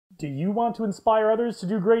Do you want to inspire others to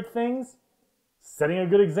do great things? Setting a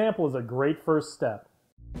good example is a great first step.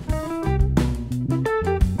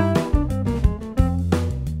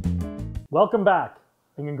 Welcome back,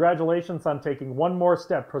 and congratulations on taking one more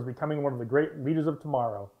step towards becoming one of the great leaders of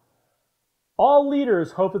tomorrow. All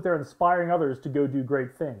leaders hope that they're inspiring others to go do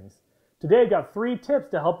great things. Today I got 3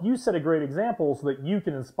 tips to help you set a great example so that you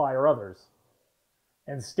can inspire others.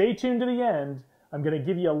 And stay tuned to the end. I'm going to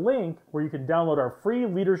give you a link where you can download our free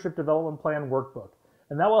Leadership Development Plan workbook.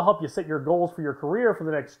 And that will help you set your goals for your career for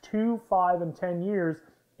the next 2, 5, and 10 years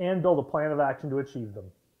and build a plan of action to achieve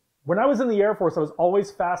them. When I was in the Air Force, I was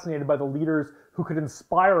always fascinated by the leaders who could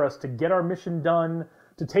inspire us to get our mission done,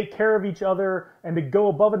 to take care of each other, and to go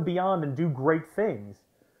above and beyond and do great things.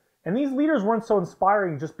 And these leaders weren't so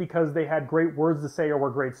inspiring just because they had great words to say or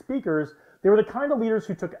were great speakers. They were the kind of leaders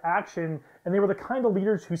who took action, and they were the kind of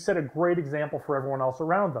leaders who set a great example for everyone else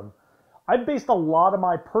around them. I've based a lot of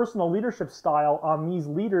my personal leadership style on these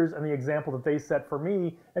leaders and the example that they set for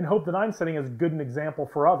me, and hope that I'm setting as good an example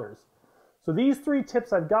for others. So these 3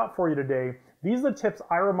 tips I've got for you today, these are the tips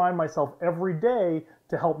I remind myself every day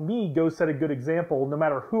to help me go set a good example no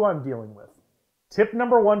matter who I'm dealing with. Tip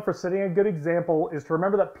number 1 for setting a good example is to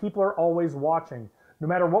remember that people are always watching. No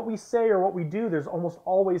matter what we say or what we do, there's almost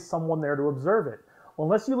always someone there to observe it.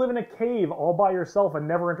 Unless you live in a cave all by yourself and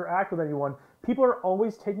never interact with anyone, people are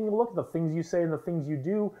always taking a look at the things you say and the things you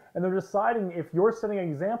do, and they're deciding if you're setting an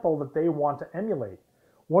example that they want to emulate.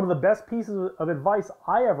 One of the best pieces of advice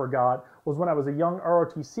I ever got was when I was a young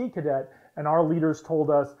ROTC cadet, and our leaders told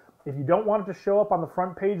us, if you don't want it to show up on the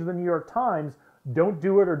front page of the New York Times, don't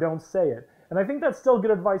do it or don't say it. And I think that's still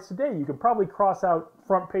good advice today. You could probably cross out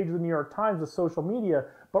front page of the New York Times with social media,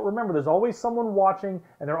 but remember, there's always someone watching,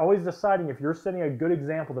 and they're always deciding if you're setting a good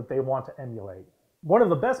example that they want to emulate. One of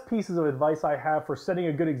the best pieces of advice I have for setting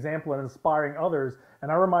a good example and inspiring others,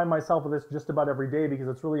 and I remind myself of this just about every day because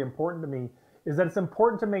it's really important to me, is that it's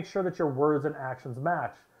important to make sure that your words and actions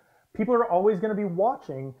match. People are always going to be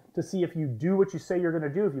watching to see if you do what you say you're going to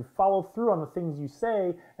do, if you follow through on the things you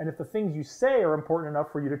say, and if the things you say are important enough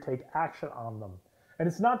for you to take action on them. And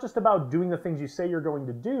it's not just about doing the things you say you're going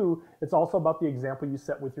to do, it's also about the example you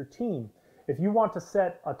set with your team. If you want to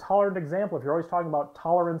set a tolerant example, if you're always talking about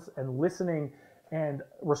tolerance and listening and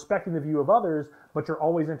respecting the view of others, but you're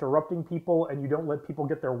always interrupting people and you don't let people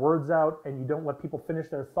get their words out and you don't let people finish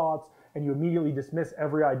their thoughts and you immediately dismiss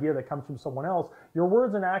every idea that comes from someone else, your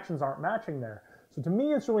words and actions aren't matching there. So to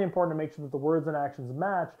me, it's really important to make sure that the words and actions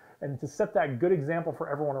match and to set that good example for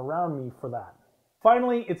everyone around me for that.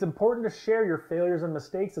 Finally, it's important to share your failures and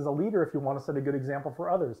mistakes as a leader if you want to set a good example for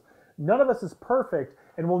others. None of us is perfect,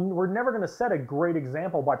 and we're never going to set a great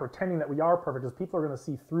example by pretending that we are perfect, because people are going to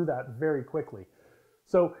see through that very quickly.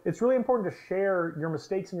 So it's really important to share your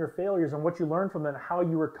mistakes and your failures and what you learned from them and how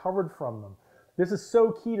you recovered from them. This is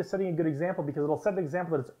so key to setting a good example because it'll set an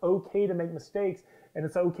example that it's okay to make mistakes and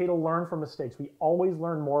it's okay to learn from mistakes. We always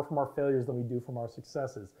learn more from our failures than we do from our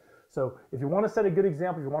successes. So if you want to set a good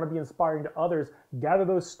example, if you want to be inspiring to others, gather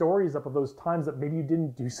those stories up of those times that maybe you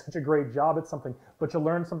didn't do such a great job at something, but you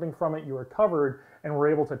learned something from it, you recovered, and were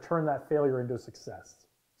able to turn that failure into success.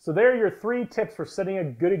 So there are your 3 tips for setting a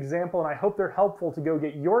good example, and I hope they're helpful to go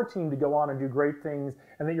get your team to go on and do great things,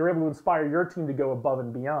 and that you're able to inspire your team to go above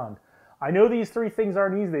and beyond. I know these 3 things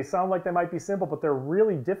aren't easy. They sound like they might be simple, but they're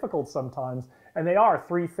really difficult sometimes, and they are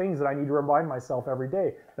 3 things that I need to remind myself every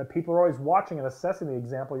day, that people are always watching and assessing the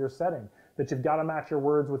example you're setting, that you've got to match your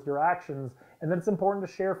words with your actions, and that it's important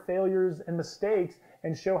to share failures and mistakes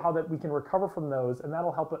and show how that we can recover from those, and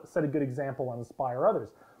that'll help set a good example and inspire others.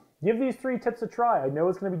 Give these 3 tips a try. I know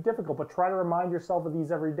it's going to be difficult, but try to remind yourself of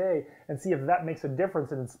these every day and see if that makes a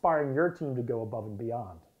difference in inspiring your team to go above and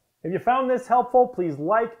beyond. If you found this helpful, please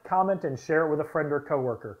like, comment, and share it with a friend or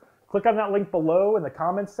coworker. Click on that link below in the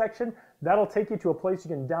comments section. That'll take you to a place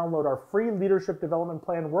you can download our free Leadership Development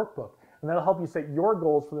Plan workbook, and that'll help you set your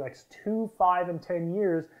goals for the next 2, 5, and 10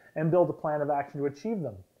 years and build a plan of action to achieve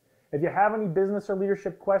them. If you have any business or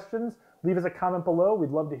leadership questions, leave us a comment below.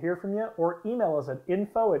 We'd love to hear from you, or email us at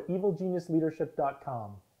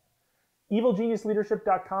info@evilgeniusleadership.com.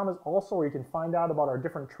 evilgeniusleadership.com is also where you can find out about our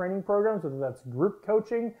different training programs, whether that's group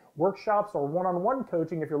coaching, workshops, or one-on-one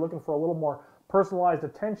coaching if you're looking for a little more personalized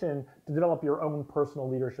attention to develop your own personal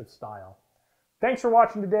leadership style. Thanks for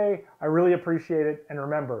watching today. I really appreciate it. And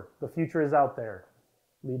remember, the future is out there.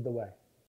 Lead the way.